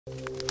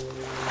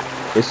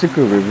A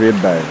secret revealed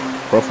by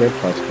Prophet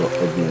Pastor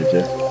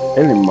ODUMEJE.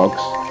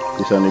 MUSK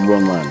is an Igbo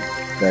man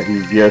that he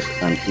bears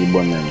an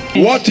Igbo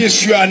name. What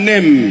is your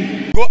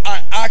name? Go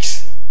and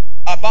ask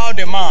about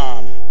the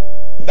man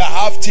that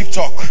have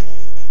TikTok,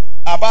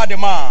 about the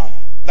man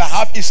that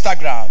have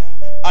Instagram,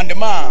 and the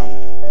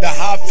man that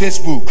have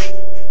Facebook.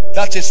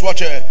 That is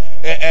what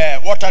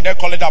are they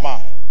call it,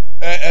 man?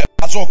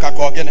 Azoka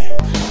Kogene.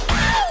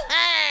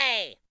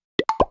 Hey!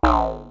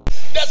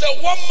 There's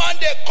a one man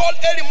they call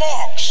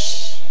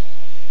MUSK.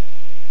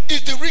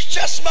 He's the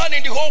richest man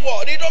in the whole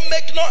world. He don't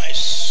make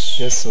noise.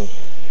 Yes, sir.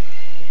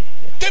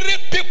 3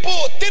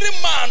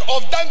 man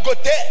of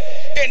Dangote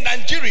in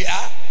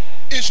Nigeria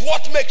is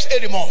what makes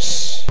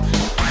MUSK.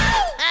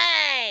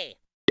 Hey!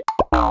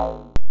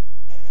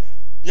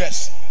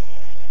 Yes.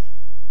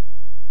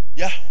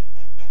 Yeah.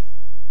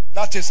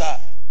 That is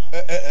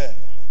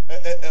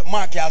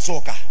Mark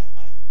Azoka.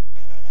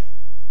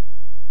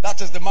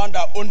 That is the man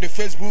that owned the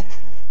Facebook,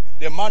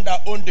 the man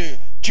that owned the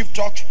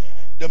TikTok,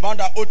 the man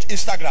that owned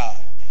Instagram.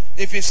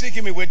 If you see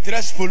him with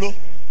dress polo,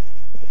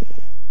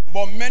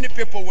 but many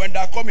people when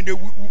they come in, they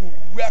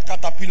wear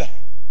caterpillar.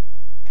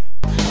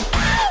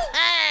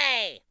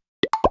 Hey!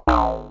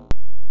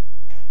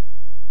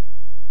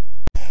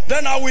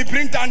 Then I will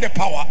bring down the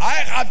power. I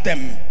have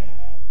them.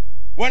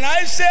 When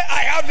I say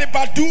I have the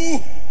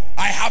Badu,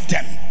 I have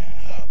them.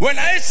 When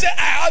I say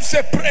I have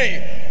the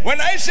pray,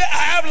 when I say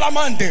I have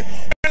Lamande,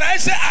 when I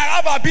say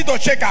I have Abido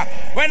Cheka,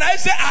 when I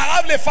say I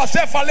have the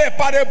Fasefale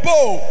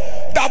Parebo,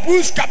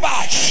 Dabus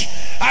Kabash,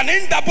 and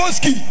in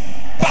Daboski,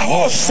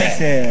 Bahose,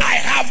 I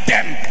have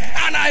them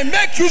and I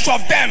make use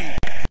of them.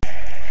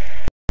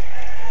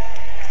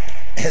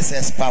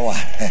 SS power.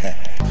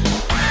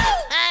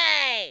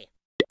 Hey!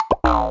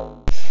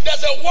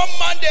 There's a one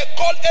man they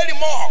call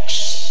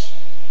MUSK.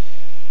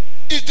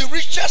 He's the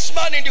richest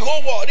man in the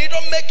whole world. He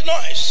don't make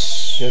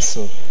noise. Yes,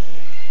 sir.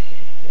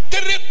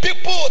 3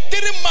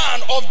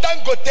 man of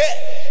Dangote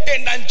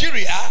in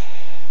Nigeria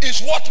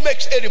is what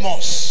makes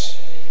MUSK.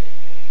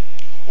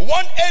 1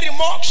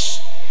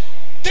 MUSK,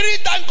 3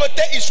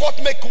 Dangote is what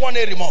makes 1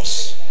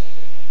 MUSK.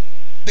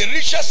 The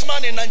richest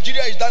man in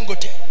Nigeria is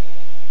Dangote.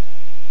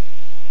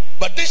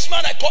 But this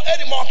man I call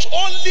MUSK,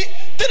 only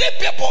 3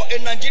 people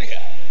in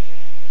Nigeria.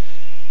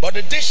 But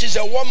this is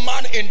a one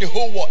man in the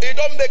whole world. He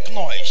don't make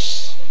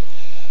noise.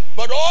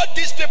 But all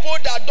these people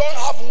that don't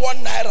have 1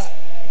 naira,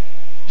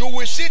 you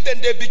will see them,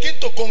 they begin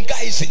to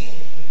congizing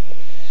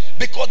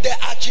because they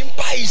are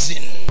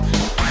chimpanzing.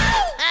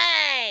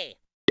 Hey!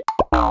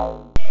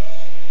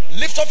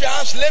 Lift up your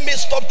hands. Let me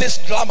stop this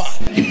glamour.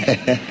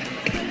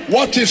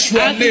 What is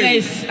your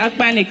name?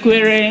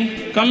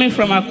 Agnes, coming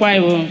from Akwa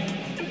Ibom.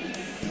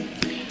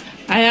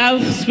 I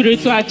have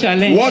spiritual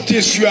challenge. What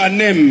is your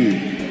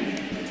name?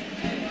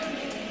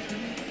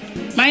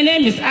 My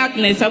name is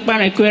Agnes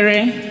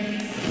Akpanekwere.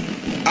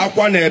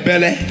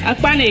 Akwanebele.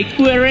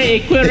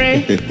 Akpanekwere.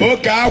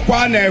 Okay,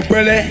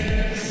 Akwanebele.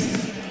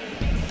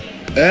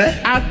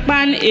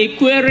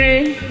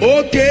 Akpanekwere.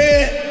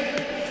 Okay.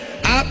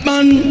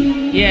 Akpan.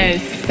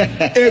 Yes.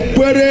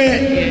 Ekwere.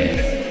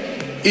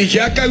 Yes.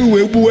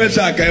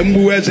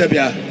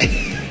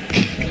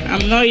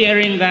 I'm not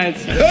hearing that.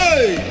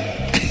 Hey!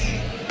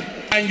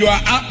 And you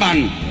are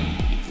Akpan.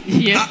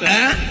 Yes,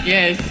 sir.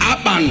 Yes.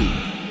 Akpan.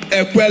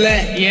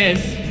 Ekwele. Yes.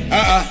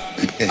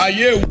 Are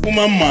you a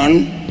woman,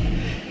 man?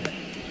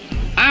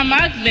 I'm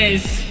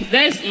Agnes.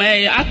 That's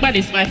my Akpan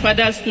is my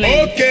father's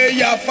name. Okay,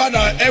 your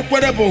father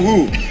Ekwele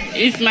who?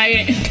 It's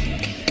my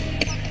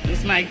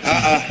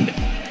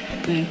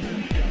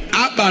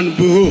Akpan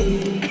who?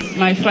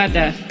 My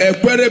father.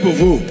 Ekwele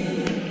who?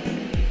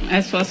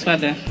 My first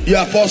father.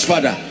 Your first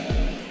father.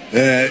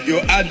 You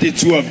add the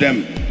 2 of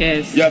them.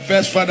 Yes. Your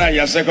first father and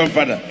your second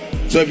father.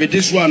 So if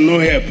this one no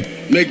help,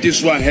 make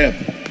this one help.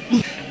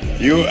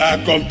 You are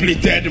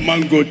completed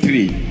mango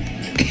tree.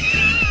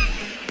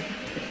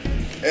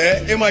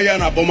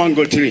 Imayana bo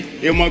mango tree.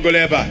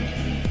 Imagoleba.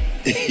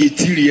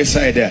 Itili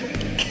inside there.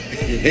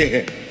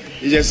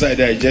 Just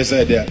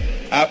inside there.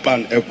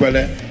 Akpan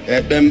Ekwele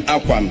Ebem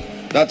Akwan.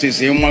 That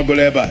is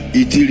Imagoleba.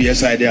 Itili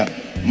inside there.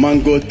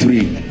 Mango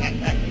tree.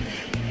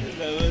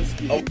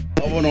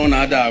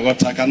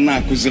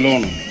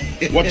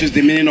 What is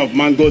the meaning of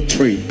mango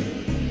tree?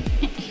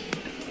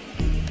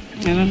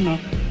 I don't know.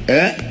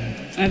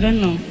 I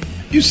don't know.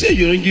 You say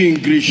you don't get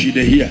English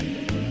here.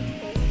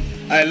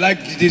 I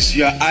like this,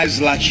 your eyes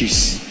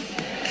lashes.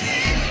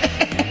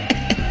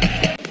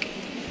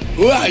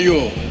 Who are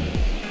you?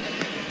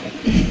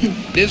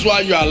 This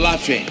one you are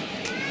laughing.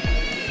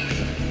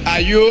 Are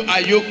you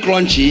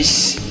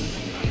Crunchies?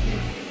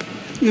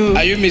 No.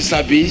 Are you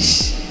Mr.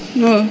 Beast?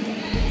 No.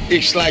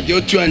 It's like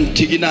you 2 and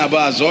chicken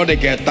abas or they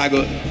get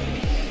tago.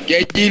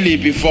 Get chili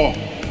before.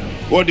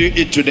 What do you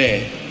eat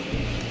today?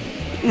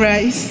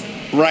 Rice.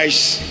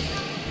 Rice,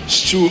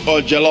 stew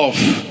or jollof?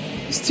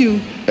 Stew.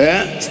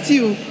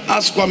 Stew.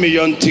 Ask me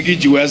yon tigi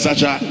juwe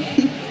sacha.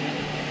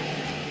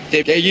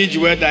 Tegi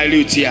juwe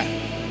dilute here.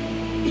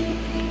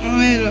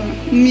 Oil.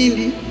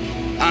 Mili.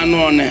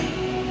 Ano ne.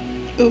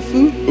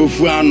 Ofu.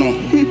 Ofu ano.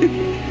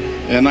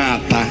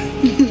 Enata.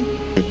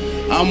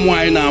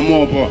 Amwai na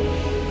amobo.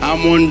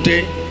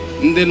 Amonde.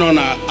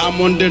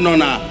 Amonde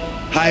nona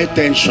high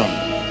tension.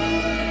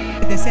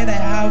 They said I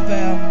have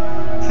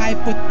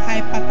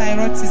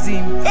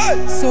hyperthyroidism.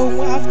 Hey! So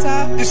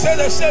after They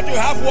said you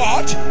have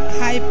what?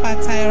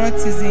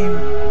 hyperthyroidism.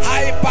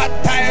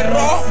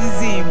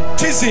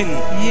 Hyperthyroidism.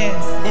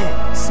 Yes.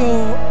 So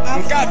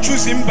after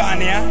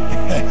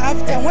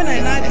when I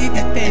now did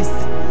the test,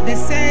 they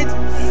said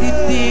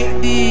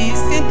the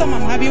symptom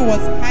I'm having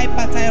was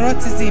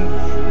hyperthyroidism,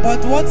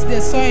 but what they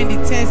saw in the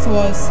test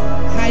was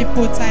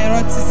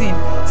hypothyroidism.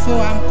 So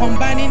I'm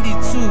combining the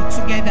two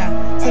together.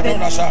 So I don't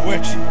understand.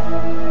 Wait.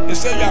 They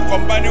say you are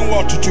combining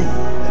what to do?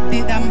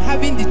 I'm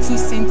having the two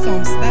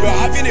symptoms. You are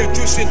having a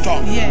two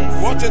symptom. Yes.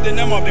 What is the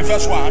name of the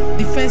first one?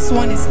 The first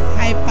one is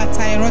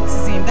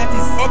hyperthyroidism. That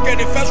is Okay,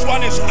 the first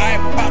one is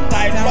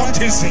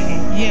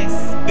hyperthyroidism. Yes.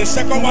 The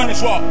second one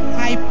is what?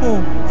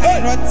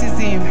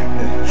 Hypothyroidism.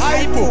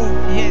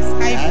 Yes,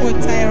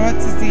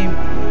 hypothyroidism.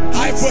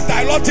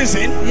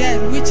 Hypothyroidism. Yeah,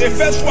 which The is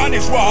first one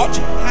is what?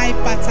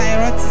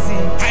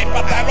 hyperthyroidism.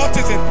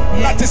 Hyperthyroidism.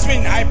 Yes. That is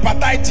mean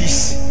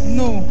hepatitis.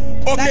 No.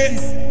 Okay,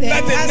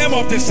 that's the name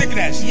of the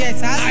sickness.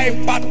 Yes.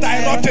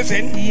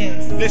 Hyperthyroidism.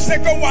 Yes. The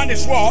second one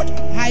is what?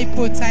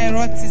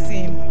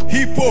 Hypothyroidism.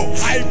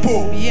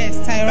 Hypo. Yes,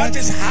 thyroid. That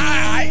is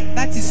high.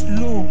 That is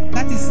low.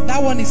 That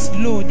one is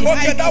low. The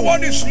Okay, that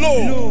one is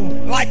low. Low.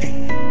 Like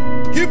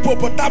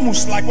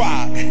hippopotamus, like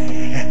what?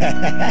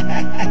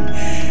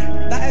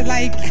 That,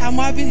 like I'm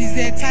having is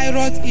a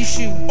thyroid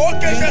issue.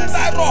 Okay, it's a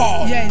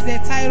thyroid. Yeah, it's a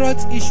thyroid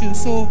issue.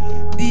 So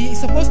it's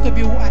supposed to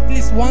be at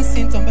least one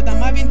symptom, but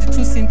I'm having the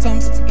two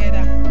symptoms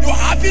together. You're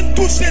having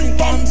two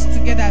symptoms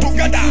together. Two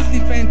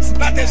different.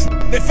 That is,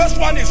 the first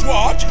one is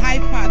what?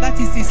 Hyper. That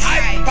is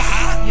high. Hyper.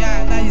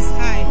 Yeah, that is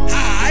high.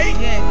 High.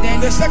 Yeah. Then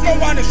The second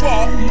one is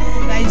what?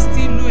 That is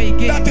still low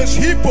again. That is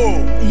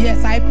hippo.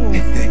 Yes, hypo.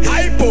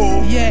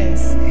 Hypo.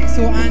 Yes.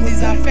 So and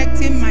it's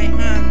affecting my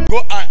hand.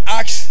 Go and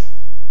ask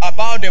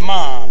about the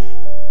man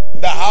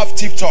that have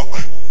TikTok,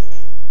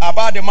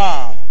 about the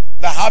man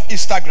that have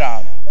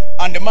Instagram,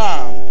 and the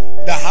man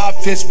that have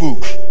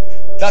Facebook.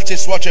 That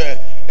is what are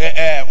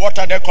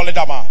they call it,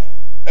 man?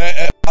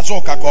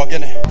 Azoka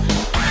Kogene.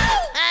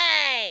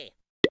 Hey!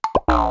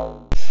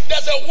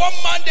 There's a one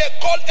man they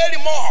call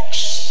ELON.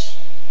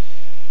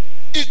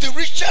 He's the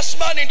richest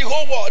man in the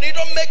whole world. He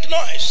don't make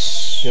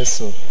noise. Yes,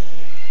 sir.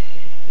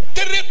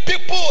 3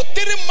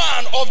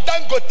 man of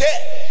Dangote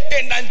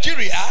in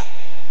Nigeria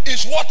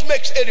is what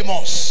makes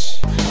ELON.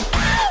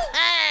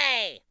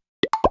 Hey!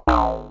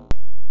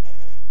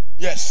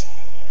 Yes.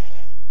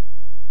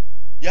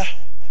 Yeah.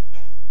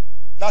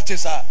 That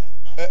is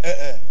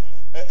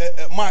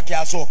Mark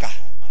Azoka.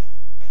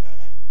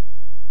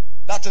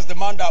 That is the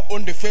man that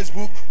owned the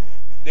Facebook,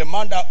 the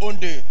man that owned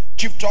the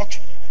TikTok,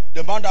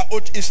 the man that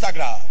owned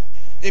Instagram.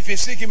 If you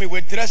see him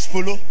with dress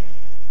polo,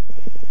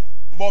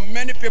 but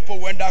many people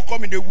when they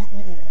come in, they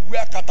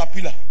wear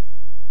caterpillar.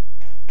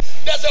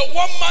 There's a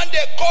one man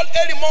they call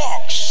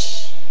ELON.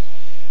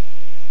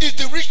 He's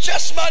the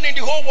richest man in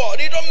the whole world.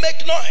 He don't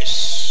make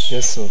noise.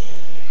 Yes, sir.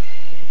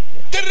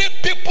 3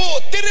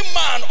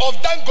 man of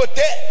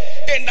Dangote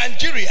in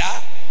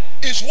Nigeria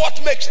is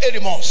what makes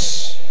ELON.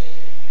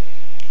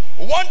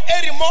 One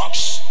ELON,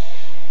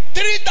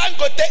 3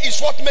 Dangote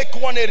is what makes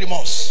one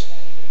ELON.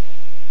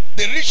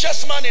 The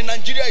richest man in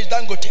Nigeria is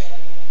Dangote.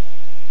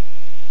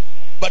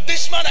 But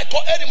this man I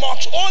call ELON,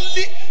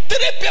 only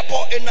 3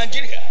 people in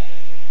Nigeria.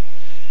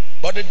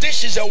 But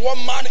this is a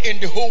one man in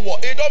the whole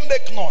world. It don't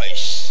make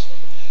noise.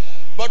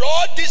 But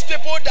all these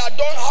people that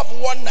don't have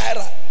 1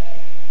 naira,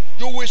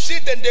 you will see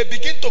them, they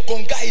begin to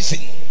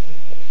conguising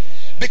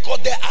because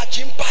they are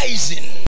chimpanzing.